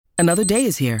Another day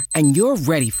is here, and you're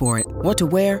ready for it. What to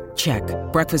wear? Check.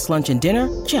 Breakfast, lunch, and dinner?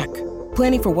 Check.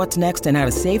 Planning for what's next and how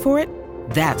to save for it?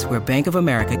 That's where Bank of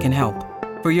America can help.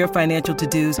 For your financial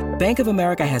to-dos, Bank of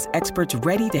America has experts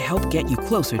ready to help get you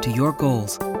closer to your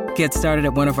goals. Get started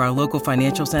at one of our local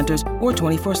financial centers or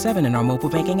 24/7 in our mobile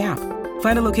banking app.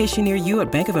 Find a location near you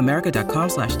at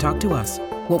bankofamerica.com/talktous.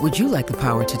 What would you like the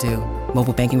power to do?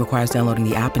 Mobile banking requires downloading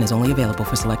the app and is only available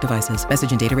for select devices.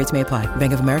 Message and data rates may apply.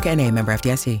 Bank of America N.A., member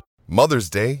FDIC. Mother's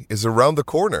Day is around the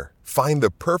corner. Find the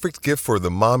perfect gift for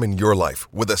the mom in your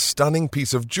life with a stunning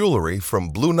piece of jewelry from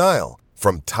Blue Nile.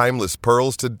 From timeless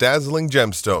pearls to dazzling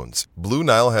gemstones, Blue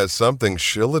Nile has something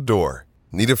she'll adore.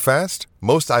 Need it fast?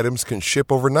 Most items can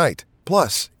ship overnight.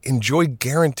 Plus, enjoy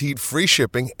guaranteed free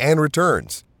shipping and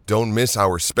returns. Don't miss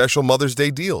our special Mother's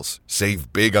Day deals.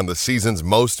 Save big on the season's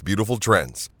most beautiful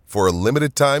trends. For a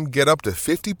limited time, get up to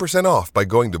 50% off by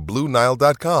going to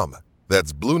BlueNile.com.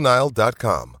 That's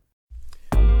BlueNile.com.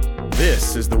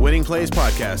 This is the Winning Plays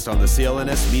Podcast on the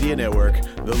CLNS Media Network,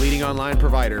 the leading online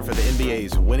provider for the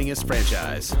NBA's winningest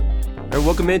franchise. All right,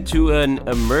 welcome into an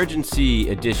emergency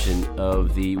edition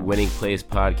of the Winning Plays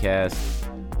Podcast.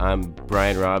 I'm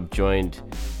Brian Robb, joined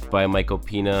by Michael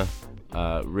Pina.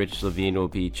 Rich Levine will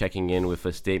be checking in with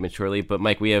a statement shortly. But,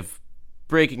 Mike, we have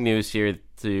breaking news here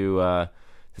to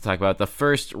talk about. The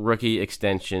first rookie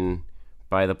extension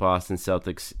by the Boston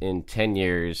Celtics in 10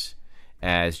 years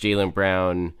as Jaylen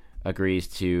Brown agrees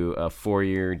to a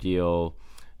 4-year deal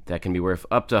that can be worth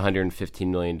up to $115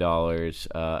 million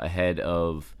ahead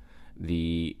of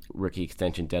the rookie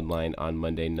extension deadline on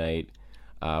Monday night.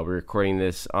 We're recording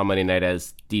this on Monday night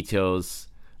as details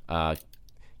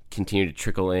continue to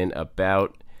trickle in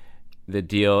about the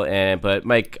deal. But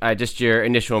Mike, just your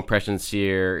initial impressions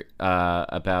here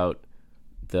about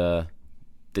the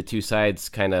two sides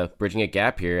kind of bridging a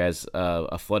gap here as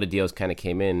a flood of deals kind of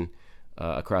came in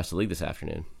across the league this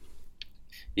afternoon.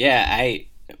 Yeah,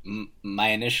 my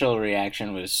initial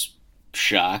reaction was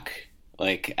shock.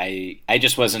 Like I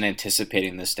just wasn't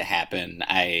anticipating this to happen.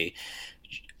 I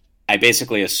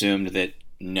basically assumed that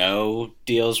no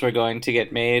deals were going to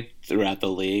get made throughout the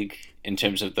league in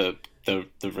terms of the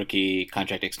rookie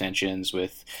contract extensions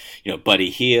with, Buddy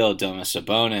Hield, Domas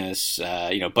Sabonis.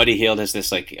 Buddy Hield has this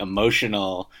like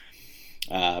emotional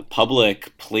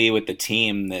public plea with the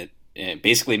team that it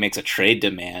basically makes a trade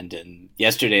demand. And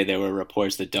yesterday there were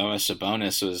reports that Domas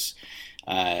Sabonis was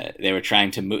they were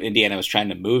trying to move. Indiana was trying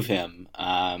to move him.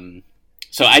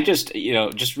 So I just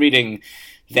reading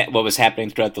that what was happening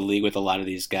throughout the league with a lot of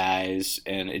these guys,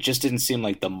 and it just didn't seem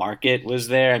like the market was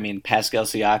there. I mean, Pascal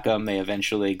Siakam, they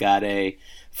eventually got a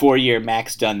 4-year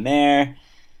max done there,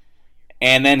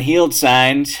 and then Hield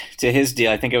signed to his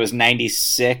deal. I think it was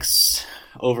 96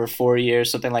 over 4 years,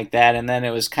 something like that. And then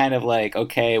it was kind of like,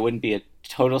 okay, it wouldn't be a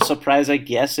total surprise, I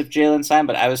guess, if Jaylen signed,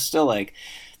 but I was still like,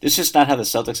 this is not how the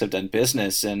Celtics have done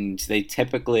business, and they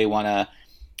typically want to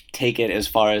take it as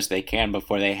far as they can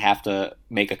before they have to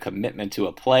make a commitment to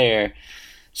a player.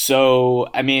 So,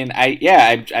 I mean,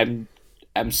 I'm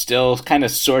still kind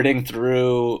of sorting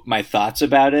through my thoughts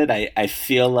about it. I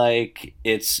feel like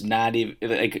it's not even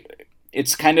like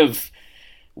it's kind of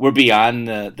we're beyond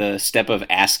the step of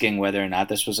asking whether or not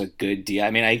this was a good deal.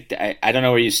 I mean, I don't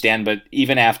know where you stand, but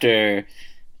even after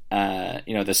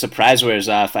the surprise wears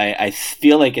off, I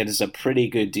feel like it is a pretty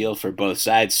good deal for both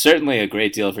sides. Certainly a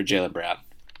great deal for Jaylen Brown.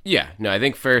 Yeah, no, I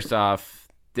think first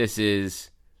off, this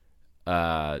is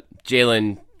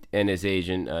Jaylen and his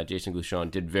agent, Jason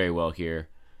Gluchon, did very well here.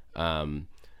 Again,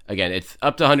 it's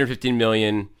up to $115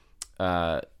 million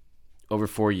over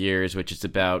 4 years, which is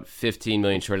about $15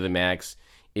 million short of the max.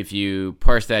 If you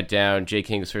parse that down, Jay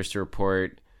King was first to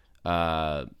report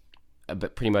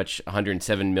pretty much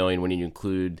 $107 million when you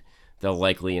include the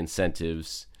likely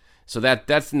incentives. So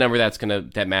that's the number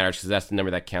that matters because that's the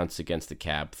number that counts against the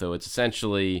cap. So it's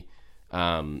essentially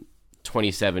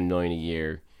 $27 million a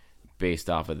year based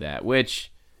off of that.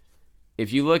 Which,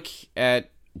 if you look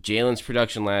at Jaylen's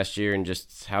production last year and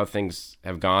just how things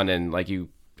have gone, and like you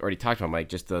already talked about, Mike,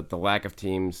 just the lack of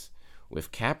teams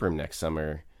with cap room next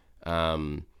summer,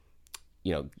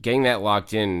 getting that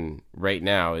locked in right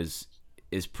now is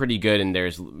pretty good, and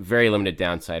there's very limited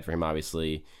downside for him,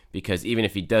 obviously, because even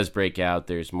if he does break out,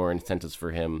 there's more incentives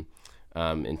for him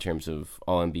in terms of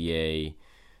All-NBA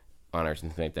honors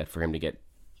and things like that for him to get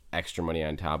extra money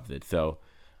on top of it. So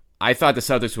I thought the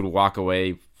Celtics would walk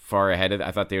away far ahead of it.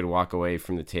 I thought they would walk away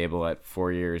from the table at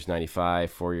 4 years,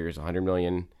 95, 4 years, $100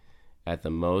 million at the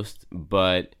most.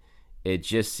 But it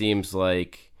just seems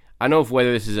like, I don't know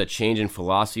whether this is a change in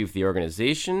philosophy of the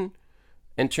organization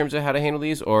in terms of how to handle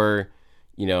these, or,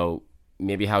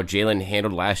 maybe how Jaylen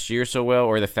handled last year so well,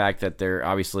 or the fact that they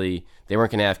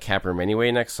weren't going to have cap room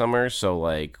anyway next summer. So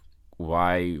like,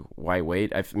 why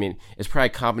wait? I mean, it's probably a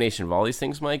combination of all these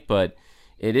things, Mike, but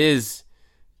it is,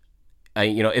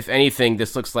 if anything,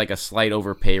 this looks like a slight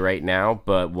overpay right now,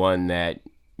 but one that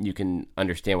you can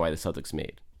understand why the Celtics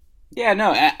made. Yeah,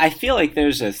 no, I feel like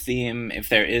there's a theme, if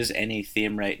there is any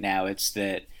theme right now, it's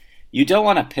that you don't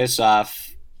want to piss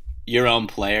off your own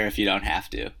player if you don't have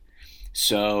to.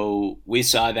 So we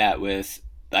saw that with,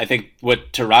 I think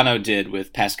what Toronto did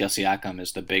with Pascal Siakam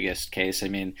is the biggest case. I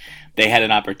mean, they had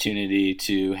an opportunity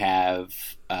to have,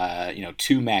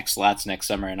 2 max slots next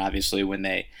summer, and obviously when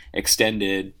they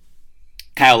extended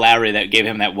Kyle Lowry, that gave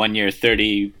him that 1 year,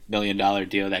 $30 million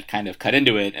deal, that kind of cut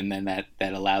into it, and then that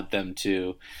allowed them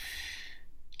to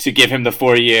give him the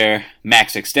 4-year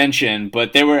max extension.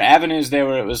 But there were avenues there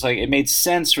where it was like it made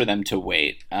sense for them to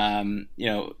wait.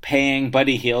 Paying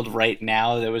Buddy Hield right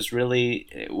now,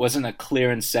 it wasn't a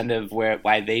clear incentive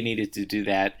why they needed to do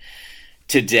that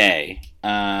today.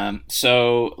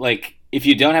 So like, if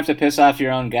you don't have to piss off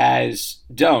your own guys,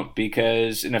 don't,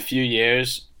 because in a few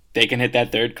years they can hit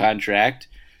that third contract.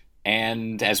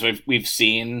 And as we've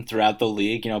seen throughout the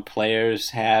league,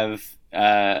 players have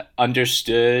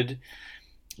understood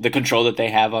the control that they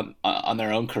have on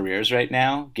their own careers right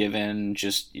now, given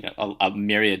just a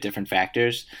myriad of different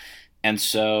factors. And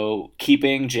so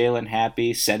keeping Jaylen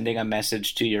happy, sending a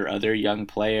message to your other young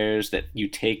players that you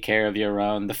take care of your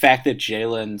own. The fact that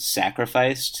Jaylen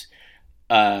sacrificed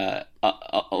a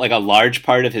large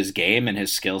part of his game and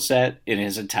his skill set in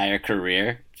his entire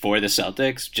career for the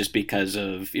Celtics, just because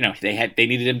of they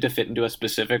needed him to fit into a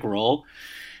specific role.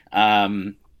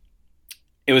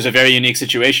 It was a very unique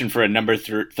situation for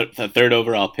a third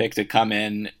overall pick to come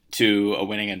in to a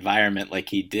winning environment like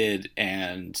he did,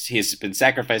 and he's been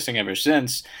sacrificing ever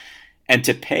since. And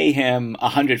to pay him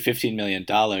 $115 million,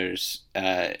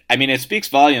 it speaks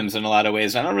volumes in a lot of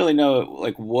ways. I don't really know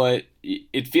what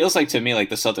it feels like to me. Like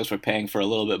the Celtics were paying for a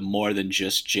little bit more than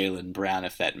just Jaylen Brown,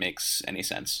 if that makes any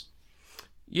sense.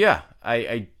 Yeah,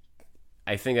 I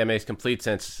think that makes complete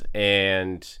sense.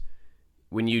 And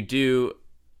when you do,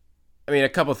 a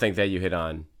couple of things that you hit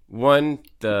on. One,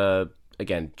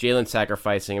 Jaylen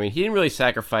sacrificing. He didn't really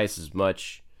sacrifice as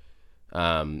much,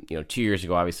 2 years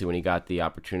ago, obviously, when he got the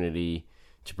opportunity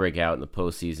to break out in the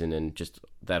postseason and just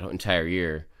that entire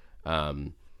year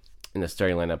in the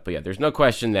starting lineup. But yeah, there's no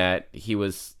question that he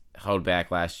was held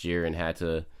back last year and had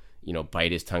to,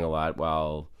 bite his tongue a lot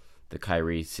while the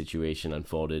Kyrie situation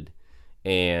unfolded.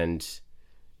 And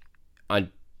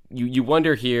you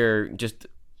wonder here, just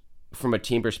from a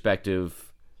team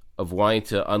perspective of wanting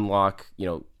to unlock,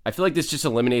 I feel like this just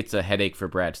eliminates a headache for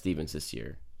Brad Stevens this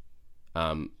year.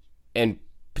 And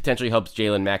potentially helps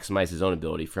Jaylen maximize his own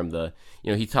ability from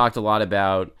he talked a lot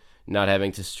about not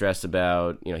having to stress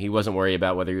about, he wasn't worried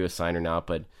about whether he was signed or not,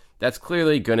 but that's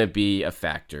clearly going to be a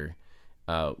factor,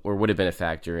 or would have been a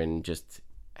factor in just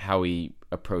how he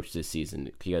approached this season,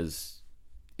 because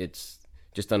it's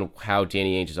just on how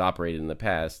Danny Ainge has operated in the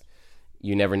past.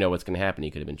 You never know what's going to happen.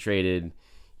 He could have been traded,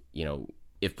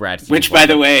 if Brad Stevens... Which, by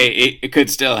the way, it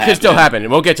could still happen. Could still happen,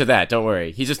 and we'll get to that. Don't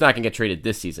worry. He's just not going to get traded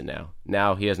this season now.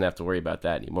 Now he doesn't have to worry about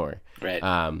that anymore. Right.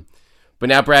 But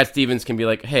now Brad Stevens can be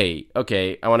like, hey,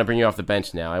 okay, I want to bring you off the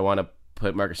bench now. I want to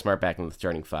put Marcus Smart back in the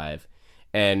starting 5.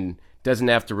 And doesn't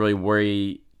have to really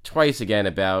worry twice again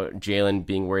about Jaylen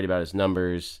being worried about his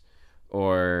numbers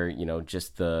or,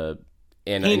 just the...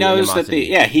 he knows that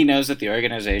the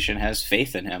organization has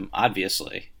faith in him,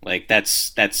 obviously. Like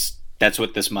that's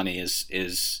what this money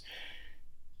is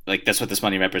like, that's what this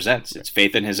money represents. It's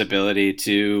faith in his ability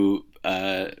to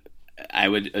I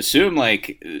would assume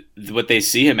what they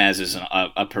see him as is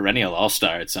a perennial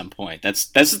all-star at some point. That's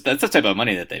the type of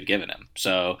money that they've given him.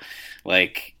 So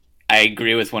I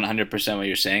agree with 100% what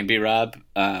you're saying, B-Rob.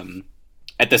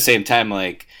 At the same time,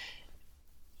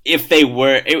 if they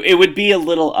were, it would be a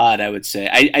little odd, I would say.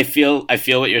 I feel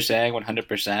what you're saying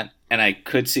 100%, and I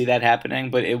could see that happening,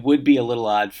 but it would be a little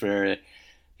odd for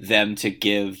them to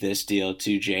give this deal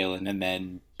to Jaylen and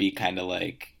then be kind of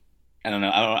I don't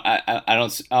know. I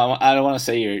don't want to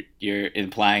say you're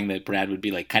implying that Brad would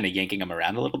be kind of yanking him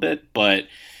around a little bit, but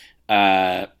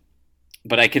I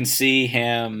can see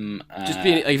him just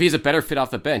being if he's a better fit off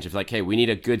the bench. If hey, we need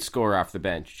a good scorer off the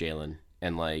bench, Jaylen.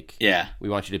 And we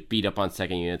want you to beat up on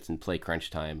second units and play crunch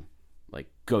time.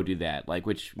 Go do that.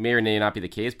 Which may or may not be the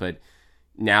case, but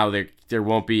now there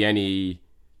won't be any.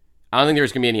 I don't think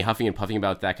there's gonna be any huffing and puffing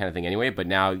about that kind of thing anyway. But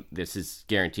now this is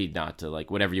guaranteed not to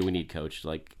whatever you need, coach.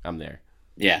 I'm there.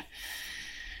 Yeah,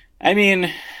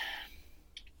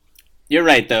 You're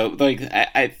right, though. Like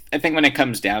I think when it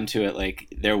comes down to it,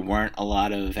 like there weren't a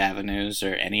lot of avenues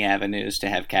or any avenues to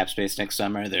have cap space next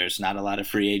summer. There's not a lot of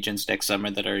free agents next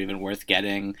summer that are even worth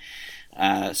getting.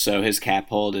 So his cap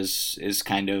hold is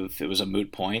kind of, it was a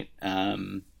moot point.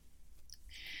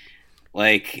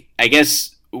 Like I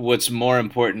guess what's more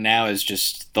important now is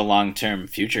just the long-term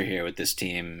future here with this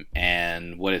team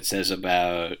and what it says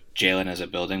about Jaylen as a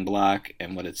building block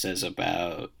and what it says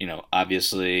about,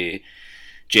 obviously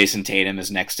Jason Tatum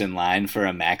is next in line for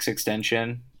a max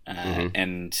extension.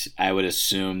 And I would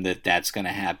assume that that's going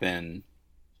to happen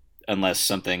unless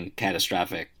something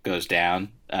catastrophic goes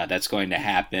down. That's going to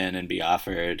happen and be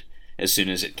offered as soon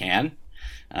as it can.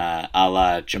 A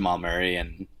la Jamal Murray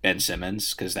and Ben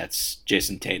Simmons, because that's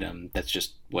Jason Tatum. That's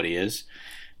just what he is.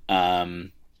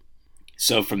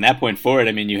 So from that point forward,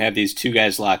 I mean, you have these two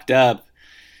guys locked up,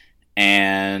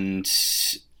 and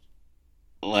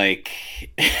like,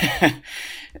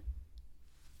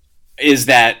 is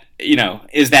that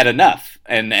enough?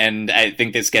 And I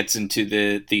think this gets into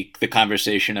the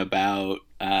conversation about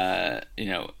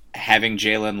having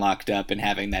Jaylen locked up and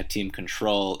having that team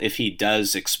control. If he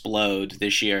does explode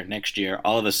this year, next year,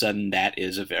 all of a sudden that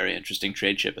is a very interesting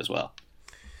trade chip as well.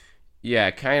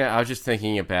 Yeah, kind of. I was just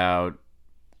thinking about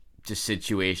just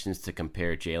situations to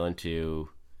compare Jaylen to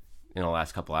in the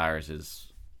last couple hours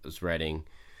is Reading.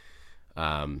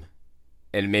 And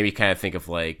maybe kind of think of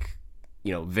like,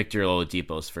 Victor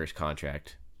Oladipo's first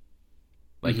contract,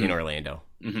 like in Orlando.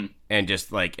 And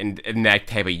just like, in that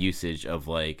type of usage of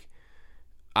like,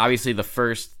 obviously the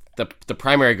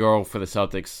primary goal for the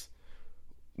Celtics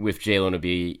with Jaylen would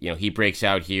be, he breaks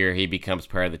out here, he becomes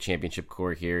part of the championship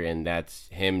core here, and that's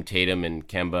him, Tatum, and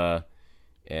Kemba,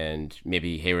 and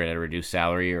maybe Hayward at a reduced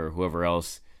salary or whoever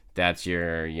else. That's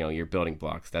your building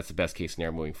blocks. That's the best case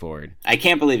scenario moving forward. I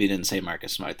can't believe you didn't say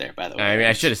Marcus Smart there, by the way. I mean,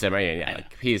 I should have said right. Yeah,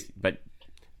 like but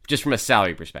just from a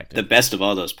salary perspective, the best of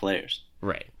all those players,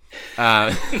 right?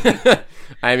 I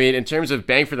mean, in terms of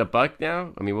bang for the buck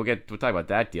now, I mean, we'll talk about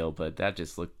that deal, but that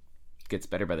just gets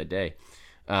better by the day.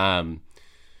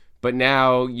 But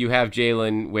now you have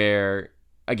Jaylen where,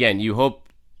 again, you hope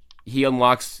he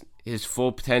unlocks his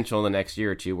full potential in the next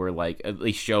year or two, where like at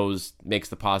least makes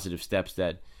the positive steps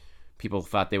that people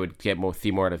thought they would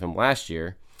see more out of him last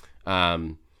year.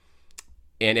 And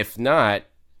if not,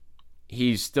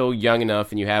 he's still young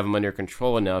enough and you have him under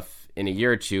control enough in a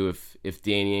year or two if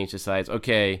Danny Ainge decides,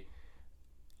 okay,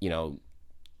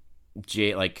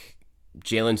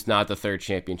 Jaylen's not the third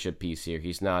championship piece here.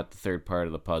 He's not the third part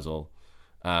of the puzzle.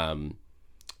 Now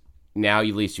at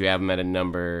least you have him at a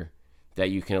number that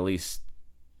you can at least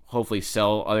hopefully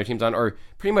sell other teams on, or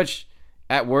pretty much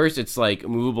at worst it's like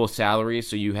movable salary,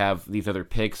 so you have these other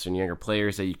picks and younger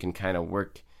players that you can kind of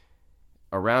work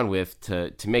around with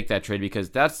to make that trade, because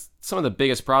that's some of the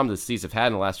biggest problems the C's have had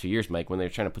in the last few years, Mike, when they're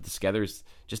trying to put this together, is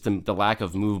just the lack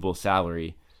of movable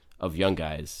salary of young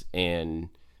guys, and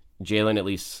Jaylen at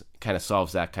least kind of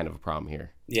solves that kind of a problem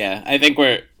here. Yeah, I think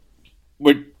we're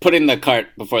putting the cart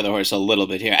before the horse a little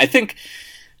bit here. I think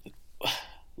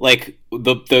like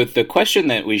the question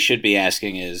that we should be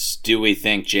asking is, do we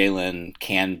think Jaylen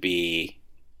can be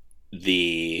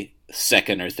the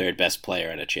second or third best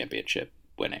player on a championship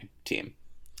winning team?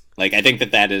 Like, I think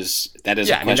that is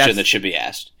a question that should be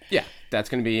asked. Yeah, that's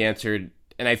going to be answered,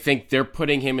 and I think they're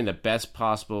putting him in the best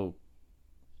possible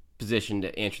position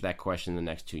to answer that question in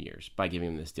the next 2 years by giving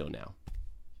him this deal now.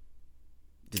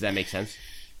 Does that make sense?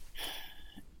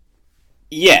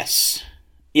 Yes,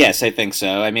 I think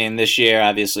so. I mean, this year,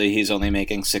 obviously, he's only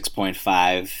making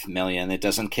 $6.5 million. It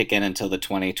doesn't kick in until the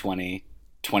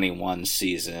 2020-21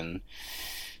 season.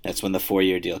 That's when the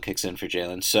 4-year deal kicks in for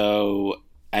Jaylen. So,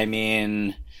 I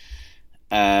mean,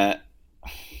 like,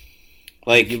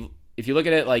 if you look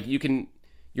at it, like,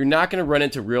 you're not going to run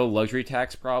into real luxury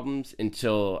tax problems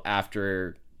until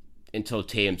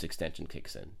Tatum's extension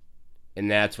kicks in,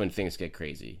 and that's when things get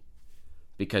crazy.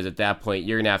 Because at that point,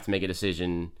 you're going to have to make a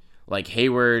decision like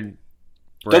Hayward,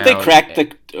 Brown.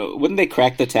 Wouldn't they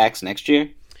crack the tax next year?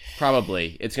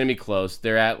 Probably. It's going to be close.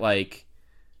 They're at like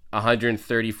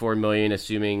 $134 million,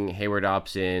 assuming Hayward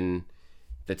opts in.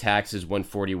 The tax is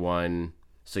 $141.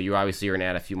 So you obviously are going to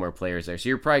add a few more players there. So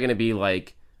you're probably going to be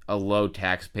like a low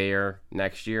taxpayer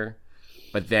next year.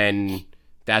 But then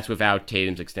that's without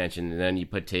Tatum's extension. And then you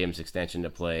put Tatum's extension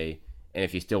to play. And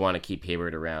if you still want to keep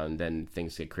Hayward around, then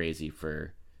things get crazy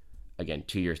for, again,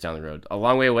 2 years down the road. A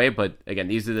long way away, but again,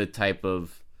 these are the type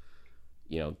of,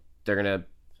 they're going to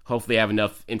hopefully have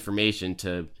enough information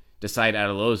to decide out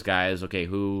of those guys, okay,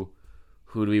 who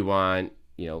do we want,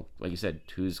 like you said,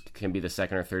 who can be the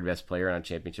second or third best player on a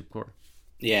championship core.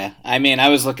 Yeah, I mean, I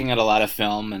was looking at a lot of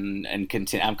film and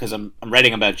continue because I'm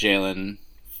writing about Jaylen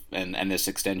and this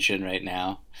extension right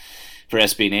now for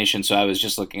SB Nation. So I was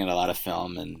just looking at a lot of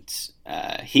film, and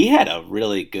he had a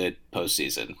really good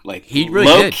postseason. Like he really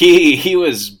low did. key, he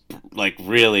was like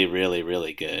really, really,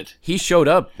 really good. He showed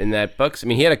up in that Bucks. I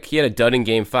mean, he had a dud in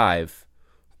Game 5,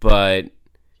 but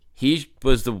he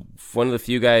was one of the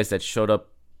few guys that showed up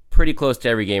pretty close to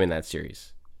every game in that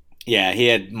series. Yeah, he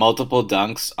had multiple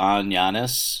dunks on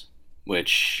Giannis,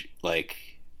 which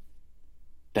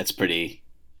that's pretty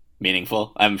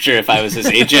meaningful. I'm sure if I was his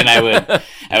agent,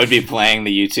 I would be playing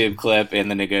the YouTube clip in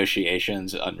the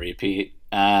negotiations on repeat.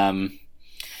 But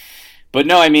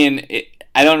no, I mean,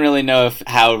 I don't really know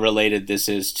how related this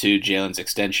is to Jaylen's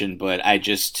extension, but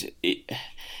it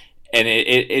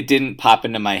didn't pop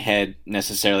into my head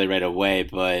necessarily right away.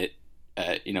 But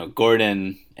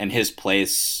Gordon and his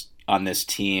place on this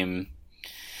team,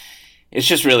 it's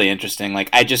just really interesting. Like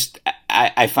I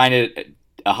find it.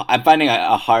 I'm finding it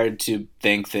hard to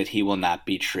think that he will not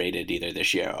be traded either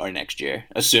this year or next year,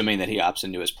 assuming that he opts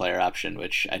into his player option,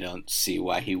 which I don't see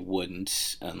why he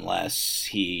wouldn't unless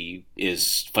he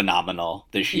is phenomenal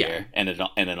this year and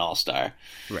an all-star.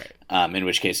 Right. In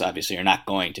which case, obviously, you're not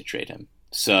going to trade him.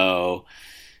 So,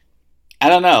 I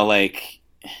don't know. Like,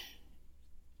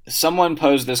 someone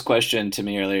posed this question to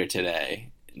me earlier today.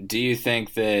 Do you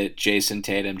think that Jason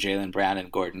Tatum, Jaylen Brown,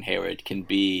 and Gordon Hayward can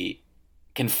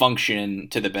function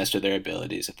to the best of their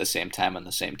abilities at the same time on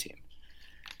the same team?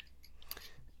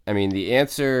 I mean, the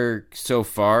answer so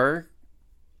far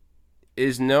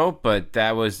is no, but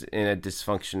that was in a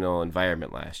dysfunctional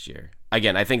environment last year.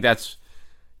 Again, I think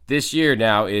this year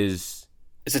now is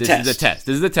a test. This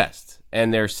is the test.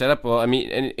 And they're set up well. I mean,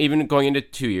 and even going into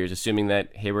 2 years, assuming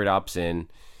that Hayward opts in,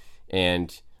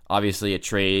 and obviously a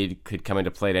trade could come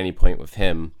into play at any point with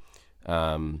him.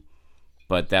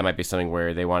 But that might be something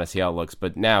where they want to see how it looks.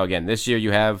 But now, again, this year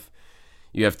you have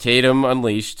Tatum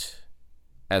unleashed.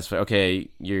 Okay,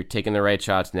 you're taking the right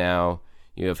shots now.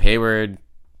 You have Hayward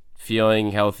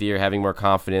feeling healthier, having more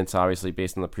confidence, obviously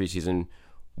based on the preseason.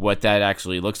 What that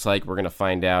actually looks like, we're going to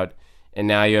find out. And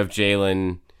now you have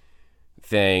Jaylen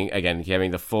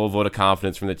having the full vote of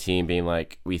confidence from the team, being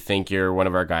like, we think you're one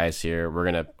of our guys here. We're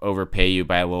going to overpay you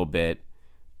by a little bit.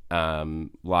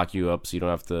 Lock you up so you don't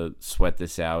have to sweat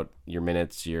this out, your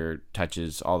minutes, your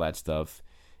touches, all that stuff.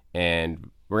 And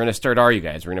we're going to start you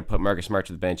guys. We're going to put Marcus Smart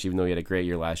to the bench, even though he had a great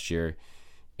year last year.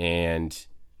 And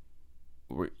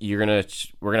we're going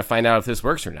to find out if this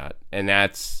works or not. And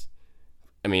it's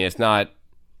not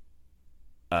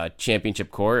a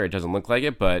championship core. It doesn't look like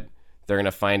it, but they're going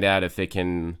to find out if they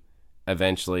can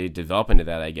eventually develop into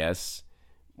that, I guess,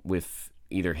 with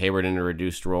either Hayward in a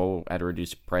reduced role at a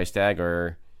reduced price tag,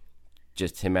 or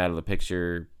just him out of the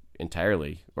picture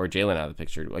entirely, or Jaylen out of the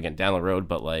picture, again, down the road.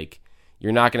 But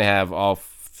you're not going to have all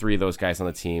three of those guys on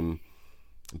the team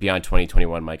beyond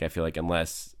 2021, Mike, I feel like,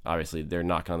 unless obviously they're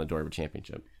knocking on the door of a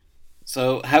championship.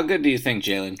 So how good do you think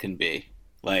Jaylen can be?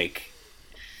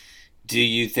 Do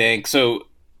you think so?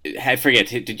 I forget,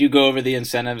 did you go over the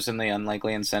incentives and the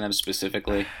unlikely incentives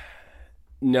specifically?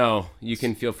 No, you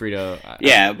can feel free to.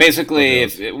 Yeah, basically,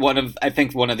 I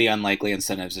think one of the unlikely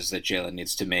incentives is that Jaylen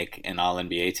needs to make an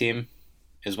All-NBA team,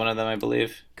 is one of them, I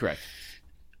believe. Correct.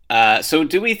 So,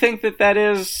 do we think that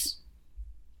is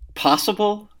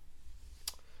possible?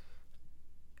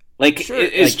 Sure,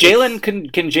 is Jaylen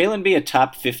can Jaylen be a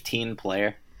top 15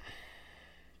 player?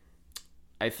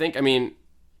 I think. I mean,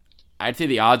 I'd say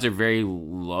the odds are very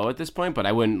low at this point, but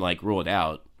I wouldn't rule it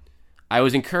out. I've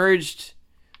been encouraged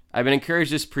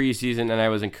this preseason, and I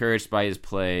was encouraged by his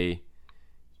play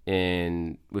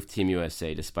with Team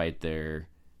USA, despite their,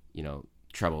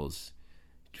 troubles.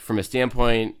 From a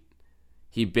standpoint,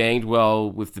 he banged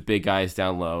well with the big guys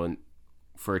down low and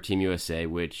for Team USA,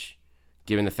 which,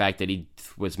 given the fact that he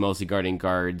was mostly guarding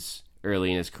guards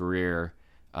early in his career,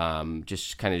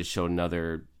 just kind of showed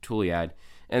another tool he had.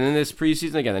 And then this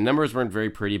preseason, again, the numbers weren't very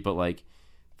pretty, but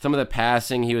some of the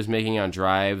passing he was making on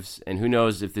drives, and who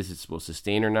knows if this will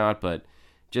sustain or not, but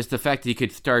just the fact that he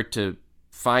could start to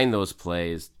find those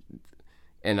plays,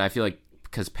 and I feel like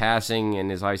because passing and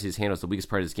his handle is the weakest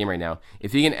part of his game right now,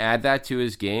 if he can add that to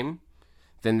his game,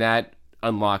 then that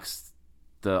unlocks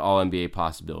the All-NBA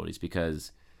possibilities,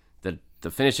 because the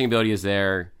finishing ability is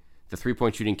there, the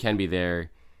three-point shooting can be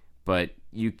there, but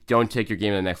you don't take your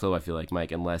game to the next level, I feel like,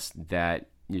 Mike, unless that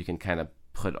you can kind of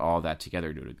put all that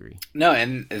together to a degree. No,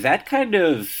 and that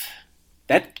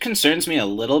concerns me a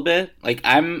little bit.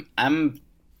 I'm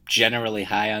generally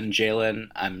high on Jaylen.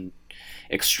 I'm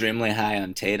extremely high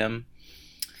on Tatum.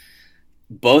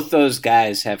 Both those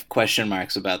guys have question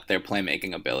marks about their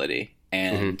playmaking ability.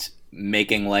 and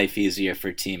making life easier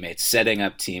for teammates, setting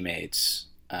up teammates,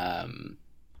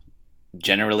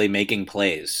 generally making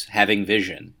plays, having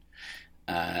vision.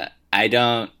 I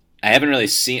haven't really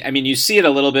seen. I mean, you see it a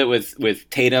little bit with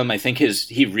Tatum. I think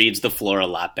he reads the floor a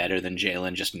lot better than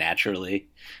Jaylen just naturally.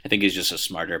 I think he's just a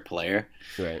smarter player.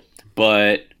 Right.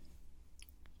 But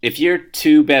if your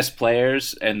two best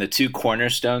players and the two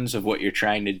cornerstones of what you're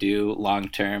trying to do long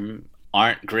term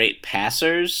aren't great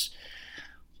passers,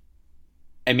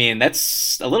 I mean,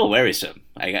 that's a little worrisome.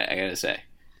 I gotta say.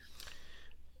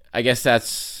 I guess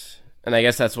that's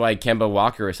why Kemba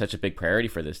Walker is such a big priority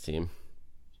for this team.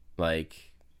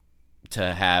 Like,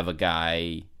 to have a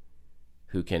guy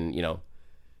who can,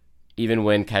 even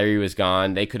when Kyrie was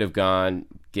gone, they could have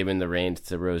given the reins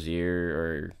to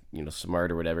Rozier or,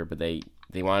 Smart or whatever, but they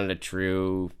wanted a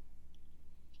true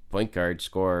point guard,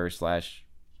 scorer /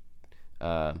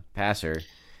 passer.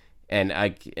 And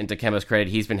to Kemba's credit,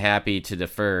 he's been happy to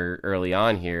defer early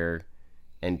on here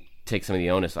and take some of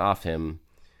the onus off him.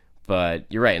 But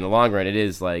you're right, in the long run, it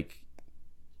is like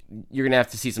you're going to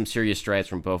have to see some serious strides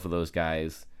from both of those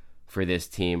guys for this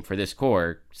team, for this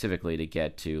core specifically, to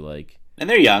get to like. And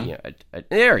they're young.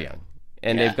 They're young,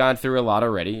 and they've gone through a lot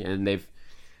already. And they've,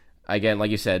 again,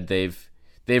 like you said, they've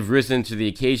risen to the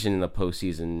occasion in the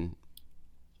postseason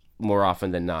more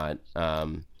often than not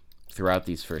throughout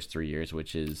these first 3 years,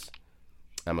 which is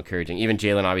encouraging. Even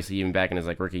Jaylen, obviously, even back in his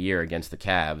rookie year against the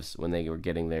Cavs when they were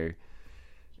getting their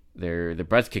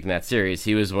butts kicked in that series,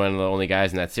 he was one of the only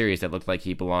guys in that series that looked like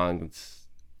he belonged.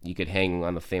 You could hang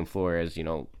on the same floor as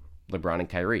LeBron and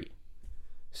Kyrie.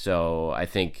 So I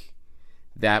think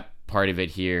that part of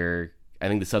it here, I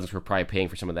think the Celtics were probably paying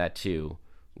for some of that too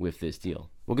with this deal.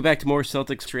 We'll get back to more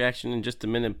Celtics reaction in just a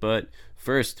minute, but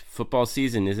first, football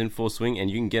season is in full swing, and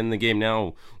you can get in the game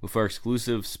now with our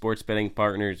exclusive sports betting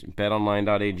partners,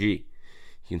 betonline.ag. You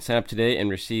can sign up today and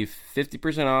receive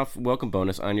 50% off welcome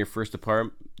bonus on your first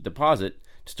deposit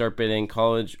to start betting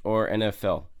college or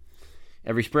NFL.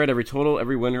 Every spread, every total,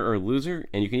 every winner or loser,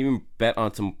 and you can even bet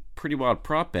on some pretty wild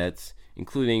prop bets,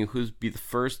 including who's be the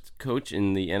first coach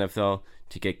in the NFL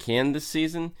to get canned this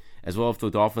season, as well as if the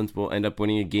Dolphins will end up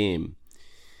winning a game.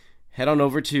 Head on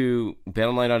over to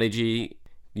betonline.ag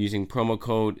using promo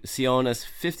code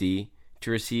CLNS50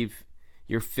 to receive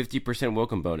your 50%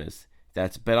 welcome bonus.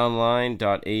 That's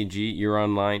betonline.ag, your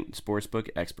online sportsbook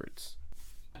experts.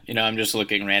 I'm just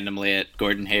looking randomly at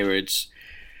Gordon Hayward's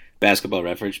basketball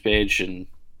reference page and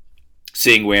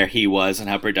seeing where he was and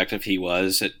how productive he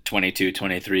was at 22,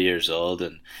 23 years old.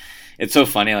 And it's so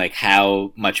funny, like,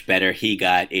 how much better he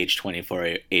got age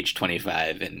 24, age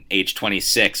 25, and age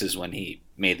 26 is when he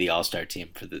made the All-Star team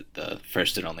for the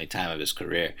first and only time of his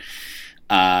career.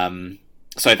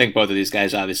 So I think both of these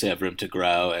guys obviously have room to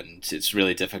grow, and it's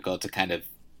really difficult to kind of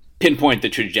pinpoint the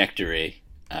trajectory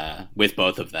with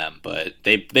both of them. But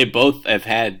they both have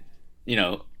had,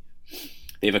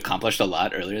 they've accomplished a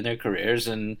lot earlier in their careers,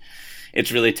 and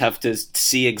it's really tough to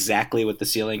see exactly what the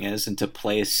ceiling is and to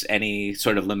place any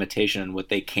sort of limitation on what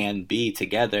they can be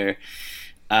together.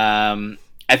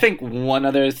 I think one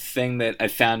other thing that I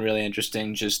found really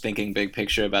interesting, just thinking big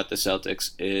picture about the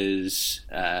Celtics, is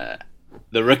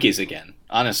the rookies again,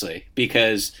 honestly,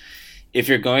 because if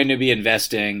you're going to be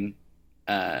investing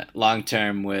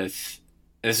long-term with,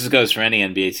 this goes for any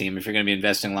NBA team, if you're going to be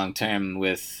investing long-term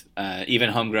with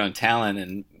even homegrown talent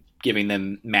and giving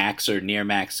them max or near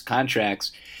max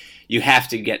contracts, you have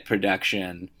to get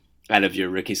production out of your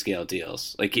rookie scale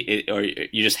deals. Like, or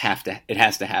you just have to, it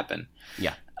has to happen.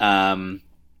 Yeah.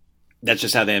 That's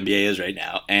just how the NBA is right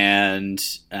now. And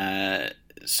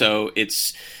so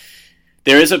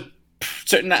there is a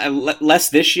certain, less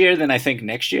this year than I think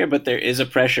next year, but there is a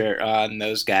pressure on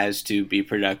those guys to be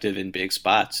productive in big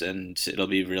spots. And it'll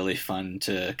be really fun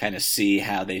to kind of see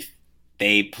how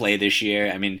they play this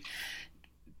year. I mean,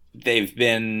 they've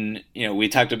been, we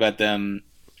talked about them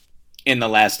in the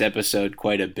last episode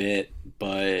quite a bit,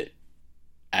 but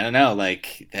I don't know,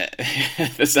 like,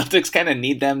 the Celtics kind of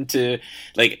need them to,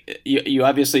 like, you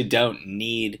obviously don't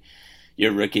need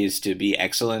your rookies to be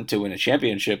excellent to win a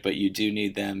championship, but you do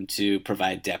need them to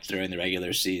provide depth during the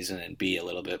regular season and be a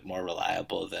little bit more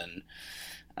reliable than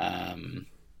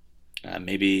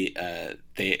maybe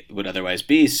they would otherwise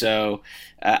be. So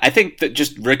I think that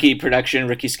just rookie production,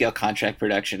 rookie scale contract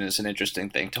production is an interesting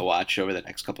thing to watch over the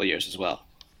next couple of years as well.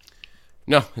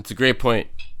 No, it's a great point.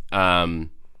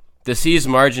 The C's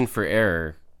margin for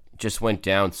error just went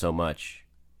down so much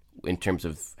in terms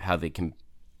of how they can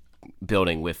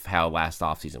building with how last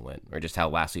offseason went, or just how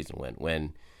last season went.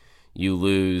 When you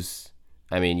lose,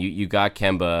 I mean, you got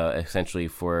Kemba essentially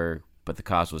but the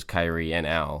cost was Kyrie and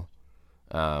Al.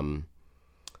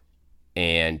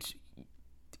 And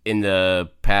in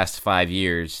the past 5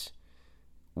 years,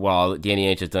 while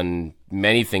Danny Ainge has done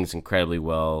many things incredibly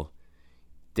well,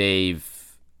 they've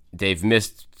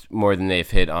missed more than they've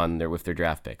hit on with their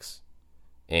draft picks.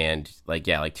 And like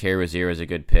Terry Rozier is a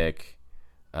good pick.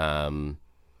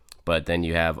 But then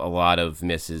you have a lot of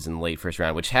misses in the late first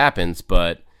round, which happens,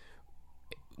 but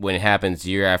when it happens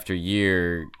year after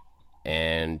year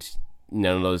and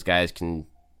none of those guys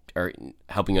are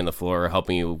helping you on the floor or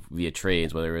helping you via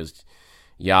trades, whether it was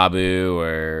Yabu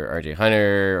or RJ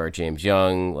Hunter or James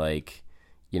Young,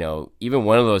 even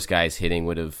one of those guys hitting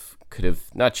could have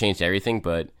not changed everything,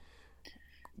 but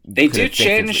they do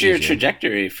change your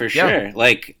trajectory for sure. Yeah.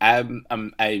 Like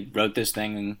I wrote this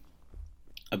thing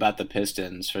about the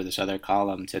Pistons for this other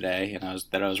column today, and I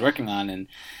was working on, and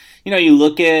you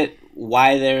look at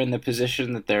why they're in the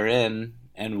position that they're in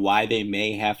and why they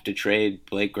may have to trade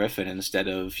Blake Griffin instead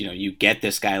of, you get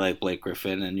this guy like Blake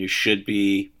Griffin and you should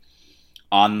be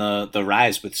on the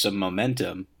rise with some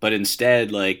momentum, but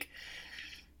instead,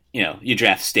 you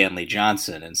draft Stanley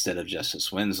Johnson instead of Justice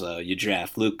Winslow. You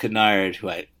draft Luke Kennard, who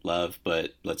I love,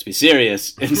 but let's be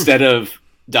serious, instead of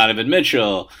Donovan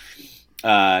Mitchell.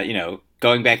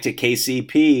 Going back to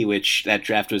KCP, which that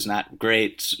draft was not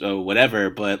great, so whatever,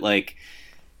 but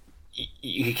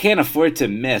you can't afford to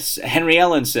miss. Henry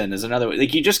Ellenson is another.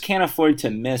 You just can't afford to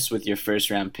miss with your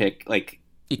first round pick.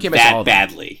 You can't miss all of them.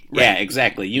 Badly. Right. Yeah,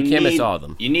 exactly. You can't miss all of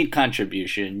them. You need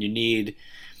contribution. You need,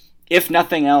 if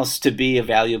nothing else, to be a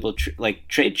valuable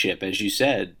trade chip, as you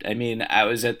said. I mean, I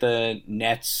was at the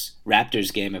Nets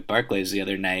Raptors game at Barclays the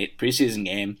other night, preseason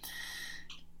game,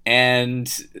 and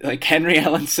Henry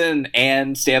Ellenson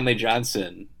and Stanley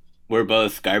Johnson were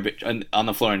both garbage on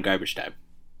the floor in garbage time.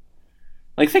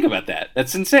 Think about that.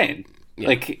 That's insane.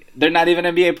 Yeah. They're not even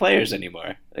NBA players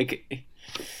anymore.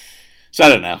 So I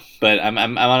don't know, but I'm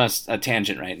on a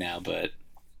tangent right now. But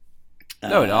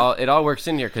no, it all works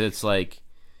in here because it's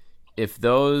if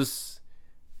those,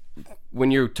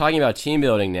 when you're talking about team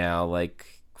building now,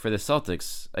 for the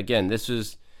Celtics, again,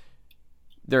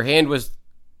 their hand was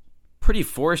pretty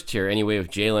forced here anyway with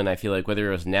Jaylen. I feel whether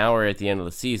it was now or at the end of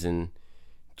the season,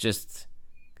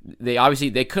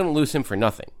 they couldn't lose him for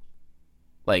nothing.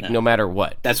 No matter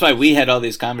what. That's why we had all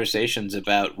these conversations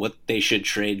about what they should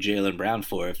trade Jaylen Brown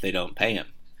for if they don't pay him.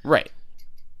 Right.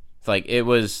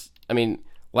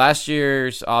 Last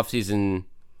year's offseason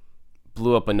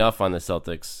blew up enough on the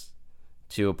Celtics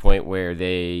to a point where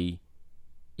they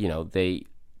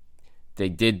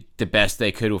did the best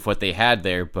they could with what they had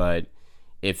there, but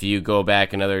if you go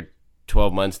back another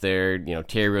 12 months there,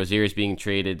 Terry Rozier is being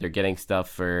traded, they're getting stuff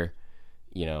for,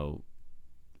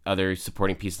 other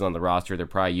supporting pieces on the roster. They're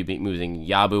probably moving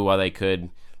Yabu while they could.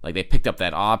 They picked up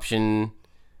that option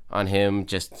on him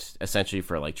just essentially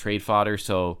for trade fodder.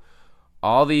 So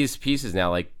all these pieces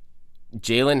now,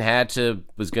 Jaylen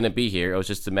was going to be here. It was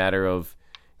just a matter of,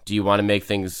 do you want to make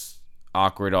things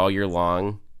awkward all year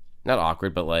long? Not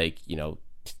awkward, but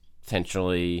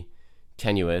potentially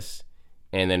tenuous,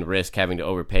 and then risk having to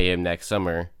overpay him next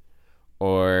summer?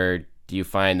 Or do you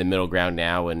find the middle ground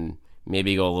now and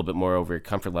maybe go a little bit more over your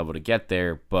comfort level to get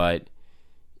there, but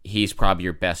he's probably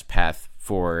your best path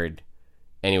forward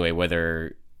anyway,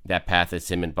 whether that path is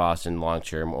him in Boston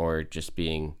long-term or just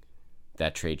being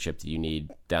that trade chip that you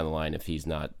need down the line if he's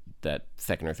not that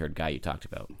second or third guy you talked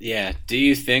about. Yeah. Do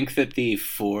you think that the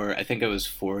 4-year,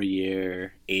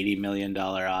 $80 million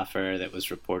offer that was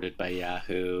reported by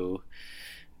Yahoo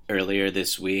earlier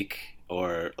this week,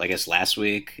 or I guess last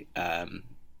week,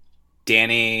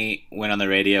 Danny went on the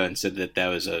radio and said that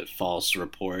was a false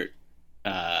report.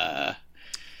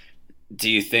 Do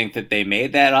you think that they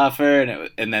made that offer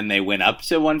and then they went up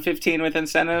to 115 with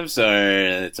incentives, or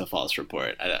it's a false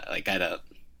report? I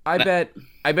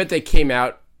bet they came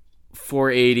out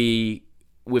 480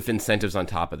 with incentives on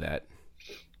top of that,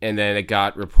 and then it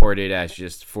got reported as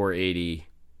just 480,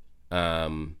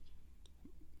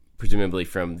 presumably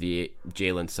from the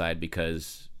Jaylen side,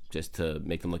 because just to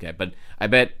make them look at it.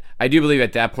 But I do believe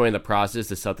at that point in the process,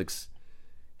 the Celtics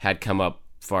had come up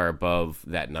far above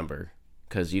that number,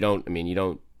 because you don't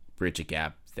bridge a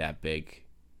gap that big,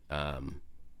 or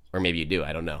maybe you do.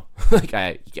 I don't know.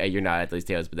 You're not at least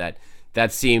Tails, but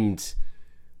that seemed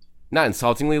not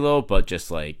insultingly low, but just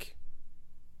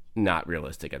not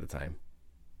realistic at the time.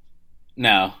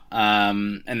 No,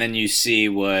 and then you see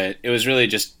what it was really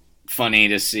just funny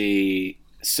to see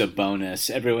Sabonis.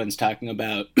 Everyone's talking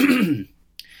about,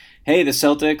 hey, the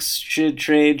Celtics should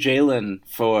trade Jaylen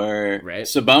for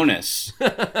Sabonis.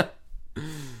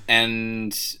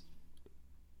 And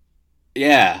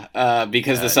Yeah,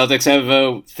 because the Celtics have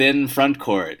a thin front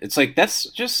court. It's like that's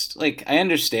just like I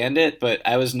understand it, but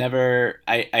I was never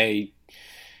I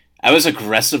was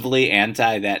aggressively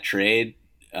anti that trade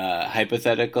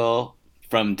hypothetical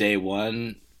from day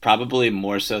one, probably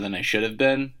more so than I should have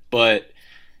been. But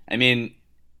I mean,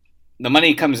 the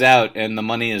money comes out, and the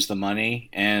money is the money,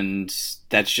 and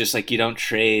that's just like you don't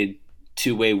trade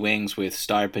two-way wings with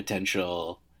star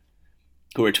potential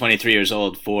who are 23 years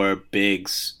old for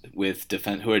bigs with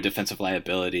who are defensive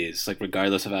liabilities, like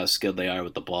regardless of how skilled they are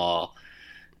with the ball.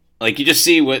 Like you just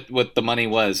see what the money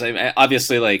was.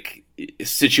 Obviously, like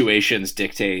situations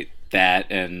dictate that,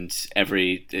 and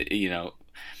every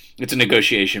it's a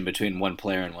negotiation between one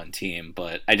player and one team.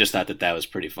 But I just thought that was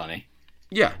pretty funny.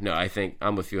 Yeah, no, I think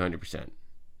I'm with you 100%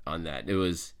 on that. It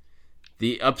was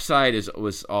the upside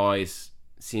was always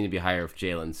seen to be higher with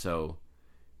Jaylen, so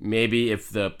maybe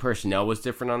if the personnel was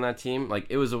different on that team, like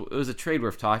it was a trade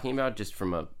worth talking about just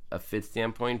from a fit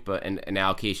standpoint, but an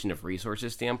allocation of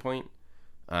resources standpoint.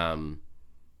 Do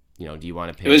you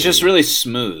want to pay? It was just really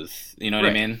smooth. You know what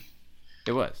I mean?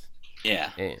 It was.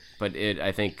 Yeah. But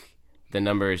I think the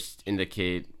numbers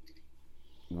indicate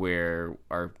where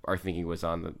our thinking was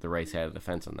on the right side of the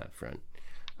fence on that front.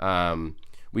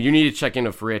 We do need to check in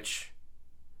with Rich,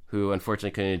 who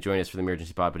unfortunately couldn't join us for the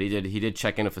emergency pod, but he did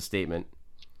check in with a statement.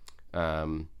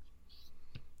 Number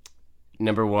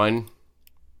one,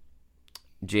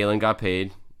 Jaylen got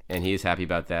paid, and he is happy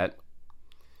about that.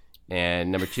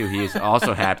 And number two, he is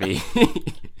also happy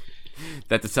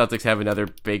that the Celtics have another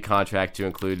big contract to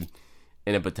include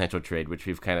in a potential trade, which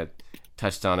we've kind of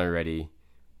touched on already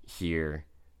here.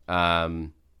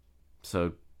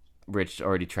 So Rich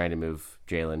already trying to move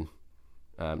Jaylen.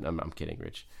 I'm kidding,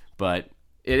 Rich. But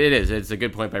it's a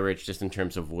good point by Rich just in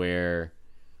terms of where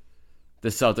the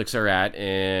Celtics are at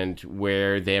and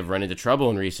where they have run into trouble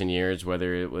in recent years,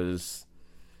 whether it was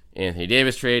Anthony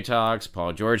Davis trade talks,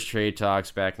 Paul George trade talks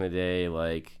back in the day,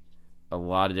 like a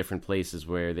lot of different places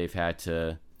where they've had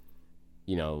to,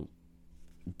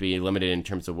 be limited in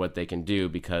terms of what they can do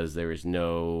because there is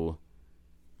no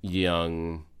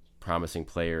young, promising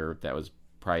player that was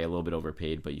probably a little bit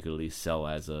overpaid, but you could at least sell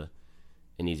as an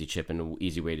easy chip and an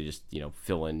easy way to just,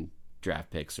 fill in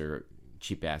draft picks or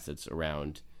cheap assets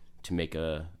around to make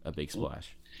a big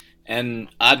splash. And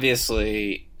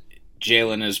obviously,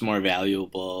 Jaylen is more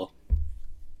valuable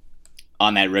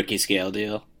on that rookie scale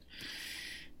deal.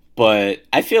 But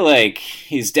I feel like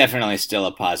he's definitely still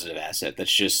a positive asset.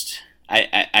 That's just,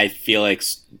 I feel like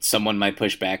someone might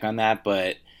push back on that,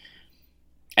 but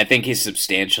I think he's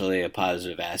substantially a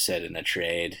positive asset in the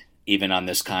trade, even on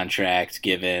this contract,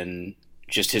 given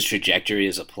just his trajectory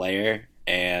as a player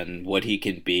and what he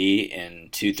can be in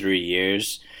 2-3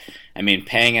 years. I mean,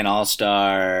 paying an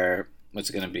all-star, what's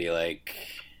it going to be, like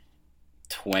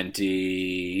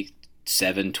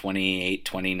 27, 28,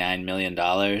 $29 million,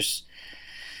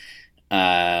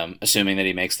 assuming that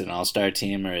he makes an all-star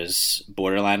team or is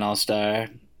borderline all-star.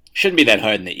 Shouldn't be that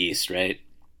hard in the East, right?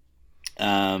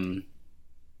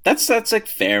 That's like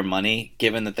fair money,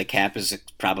 given that the cap is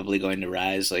probably going to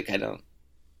rise. Like, I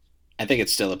think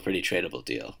it's still a pretty tradable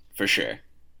deal, for sure.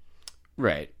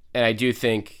 Right. And I do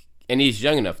think, and he's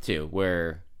young enough too,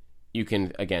 where you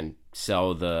can, again,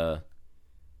 sell the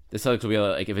Celtics will be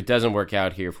like, if it doesn't work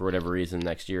out here for whatever reason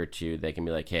next year or two, they can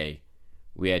be like, hey,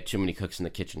 we had too many cooks in the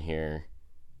kitchen here.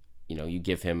 You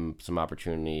give him some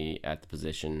opportunity at the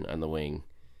position on the wing,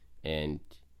 and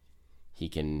he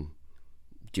can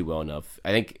do well enough.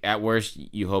 I think at worst,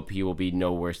 you hope he will be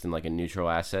no worse than like a neutral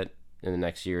asset in the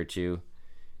next year or two.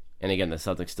 And again, the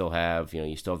Celtics still have,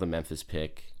 you still have the Memphis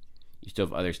pick. You still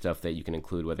have other stuff that you can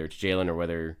include, whether it's Jaylen or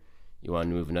whether you want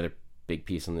to move another big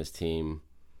piece on this team.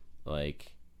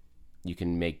 Like, you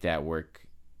can make that work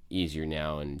easier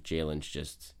now. And Jaylen's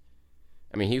just,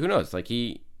 who knows? Like,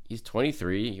 he's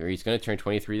 23, or he's going to turn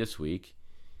 23 this week.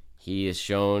 He has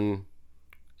shown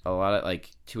a lot of,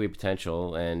 like, two-way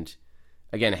potential. And,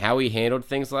 again, how he handled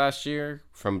things last year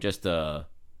from just a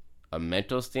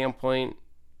mental standpoint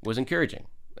was encouraging.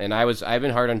 And I've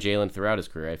been hard on Jaylen throughout his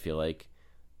career, I feel like,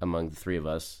 among the three of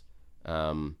us.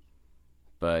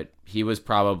 But he was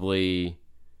probably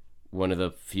one of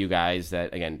the few guys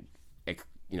that, again,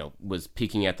 was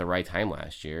peaking at the right time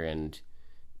last year. And,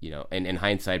 and in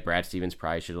hindsight, Brad Stevens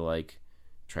probably should have,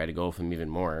 tried to go with him even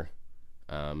more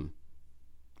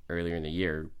earlier in the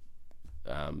year,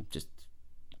 just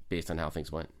based on how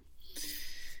things went.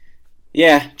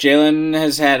 Yeah, Jaylen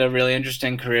has had a really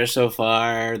interesting career so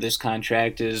far. This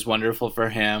contract is wonderful for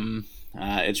him.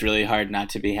 It's really hard not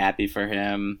to be happy for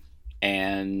him,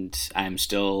 and I'm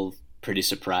still pretty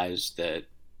surprised that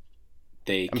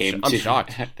they I'm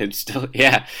shocked. It's still,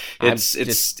 yeah,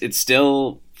 it's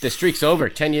still, the streak's over.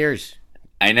 10 years.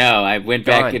 I know. I went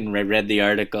back Gone. and read the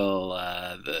article,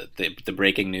 the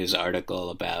breaking news article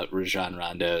about Rajon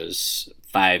Rondo's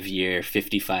 5-year,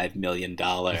 $55 million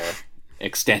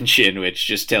extension, which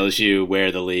just tells you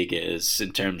where the league is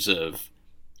in terms of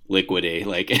liquidity.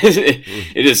 Like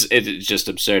it's just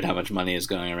absurd how much money is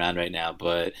going around right now.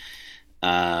 But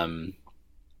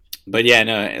yeah,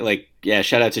 no, like, yeah,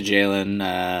 shout out to Jaylen.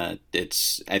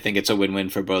 I think it's a win-win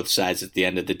for both sides at the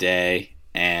end of the day.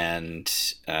 And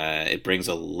it brings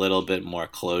a little bit more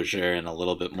closure and a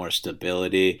little bit more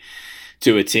stability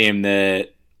to a team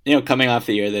that, coming off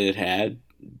the year that it had,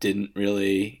 didn't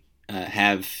really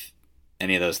have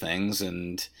any of those things.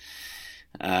 And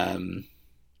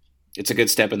it's a good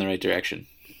step in the right direction.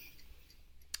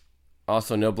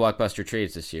 Also, no blockbuster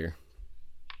trades this year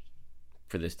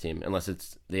for this team, unless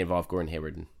they involve Gordon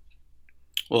Hayward.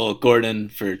 Well, Gordon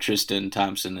for Tristan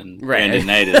Thompson and Brandon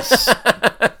Knight is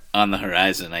on the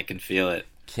horizon. I can feel it.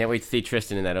 Can't wait to see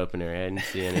Tristan in that opener. I didn't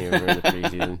see any of her in the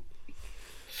preseason.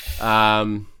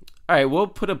 All right, we'll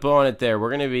put a bow on it there. We're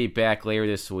going to be back later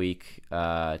this week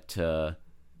to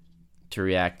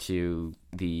react to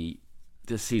the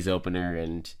season opener,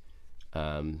 and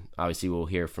obviously we'll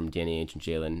hear from Danny Ainge and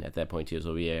Jaylen at that point too, so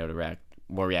we'll be able to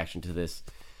more reaction to this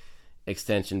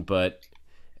extension. But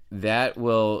that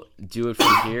will do it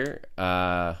from here.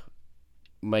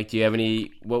 Mike, do you have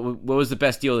any? What was the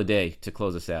best deal of the day to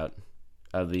close us out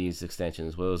of these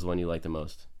extensions? What was the one you liked the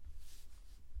most?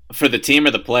 For the team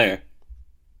or the player?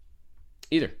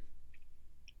 Either.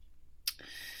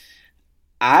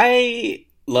 I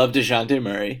love DeJounte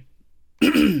Murray.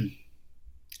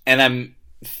 And I'm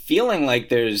feeling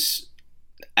like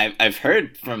I've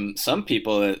heard from some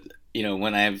people that,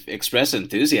 when I've expressed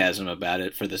enthusiasm about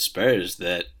it for the Spurs,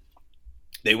 that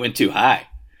they went too high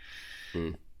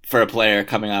for a player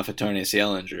coming off a torn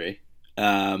ACL injury.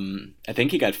 I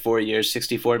think he got 4 years,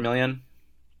 $64 million,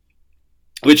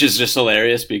 which is just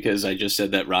hilarious because I just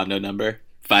said that Rondo number,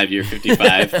 5-year,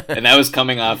 55, and that was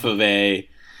coming off of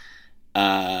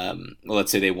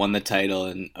let's say they won the title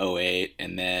in 2008,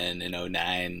 and then in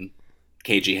 2009,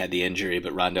 KG had the injury,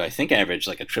 but Rondo, I think, averaged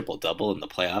like a triple-double in the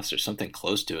playoffs or something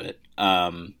close to it.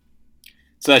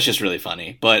 So that's just really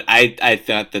funny. But I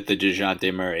thought that the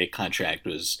DeJounte Murray contract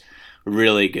was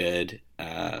really good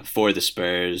for the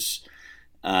Spurs.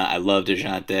 I love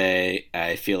DeJounte.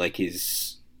 I feel like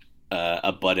he's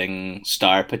a budding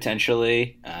star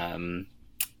potentially.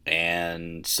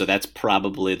 And so that's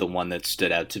probably the one that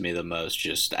stood out to me the most.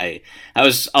 Just I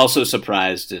was also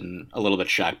surprised and a little bit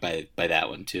shocked by that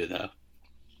one too, though.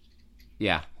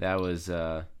 Yeah, that was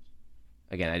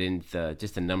again, I didn't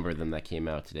just the number of them that came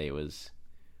out today was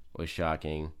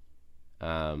shocking.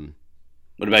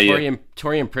 What about you?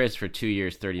 Taurean Prince for 2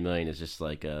 years, $30 million is just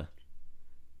like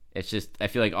it's just, I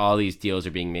feel like all these deals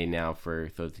are being made now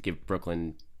to give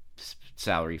Brooklyn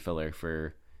salary filler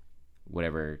for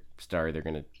whatever star they're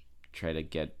gonna try to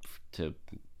get to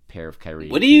pair of Kyrie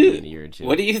in a year or two.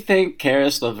 What do you think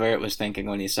Karis LeVert was thinking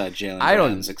when he saw Jaylen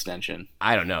Brown's extension?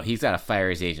 I don't know. He's got to fire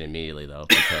his agent immediately though,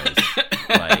 because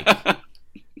like,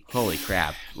 holy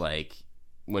crap! Like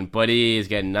when Buddy is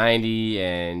getting 90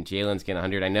 and Jalen's getting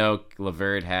 100. I know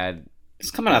LeVert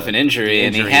he's coming off an injury,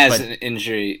 and he has an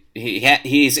injury.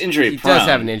 He's injury prone. He does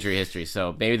have an injury history,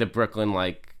 so maybe the Brooklyn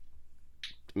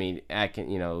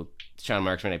Sean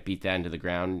Marks might have beat that into the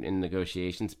ground in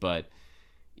negotiations, but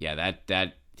yeah,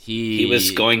 he was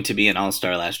going to be an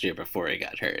all-star last year before he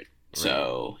got hurt. Right.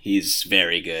 So he's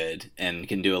very good and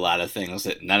can do a lot of things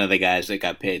that none of the guys that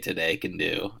got paid today can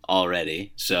do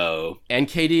already. So, and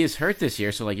KD is hurt this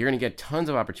year, so like you're going to get tons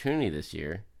of opportunity this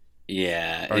year.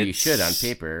 Yeah, or you should on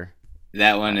paper.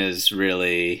 That one is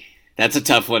that's a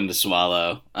tough one to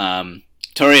swallow.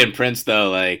 Taurean Prince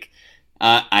though,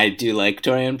 I do like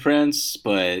Taurean Prince,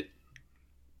 but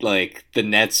like the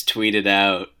Nets tweeted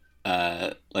out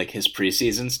his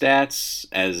preseason stats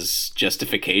as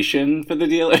justification for the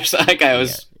deal or something.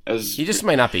 He just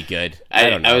might not be good. I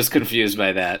don't know. I was confused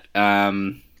by that.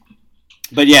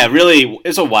 But yeah, really,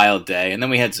 it's a wild day. And then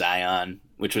we had Zion,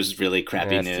 which was really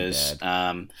crappy news.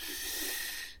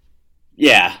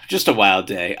 Yeah, just a wild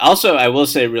day. Also, I will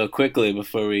say real quickly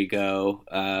before we go,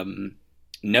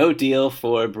 no deal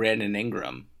for Brandon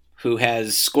Ingram, who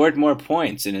has scored more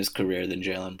points in his career than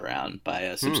Jaylen Brown by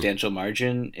a substantial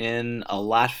margin in a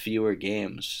lot fewer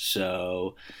games.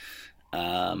 So,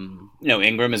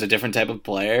 Ingram is a different type of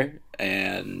player,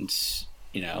 and,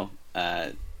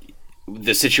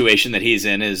 the situation that he's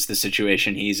in is the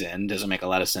situation he's in. Doesn't make a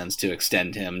lot of sense to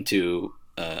extend him to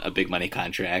a big money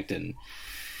contract. And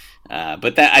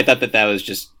but I thought that was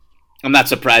just I'm not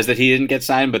surprised that he didn't get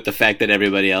signed, but the fact that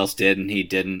everybody else did and he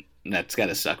didn't, that's got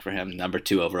to suck for him. Number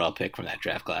 2 overall pick from that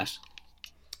draft class.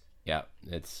 Yeah,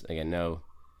 it's again no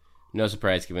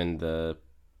surprise given the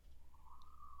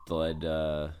blood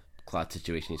clot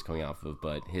situation he's coming off of,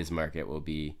 but his market will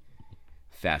be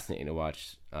fascinating to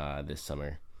watch this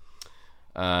summer.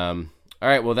 All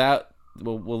right, well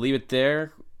we'll leave it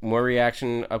there. More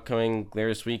reaction upcoming later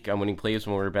this week on Winning Plays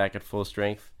when we're back at full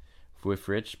strength with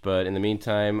Rich. But in the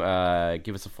meantime,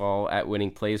 give us a follow at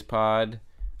Winning Plays Pod.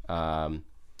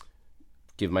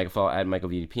 Give Mike a follow at Michael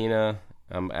V. Pina.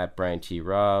 I'm at Brian T.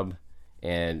 Robb.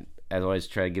 And as always,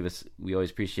 we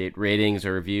always appreciate ratings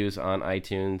or reviews on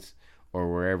iTunes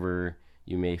or wherever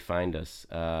you may find us.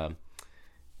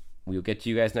 We'll get to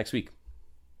you guys next week.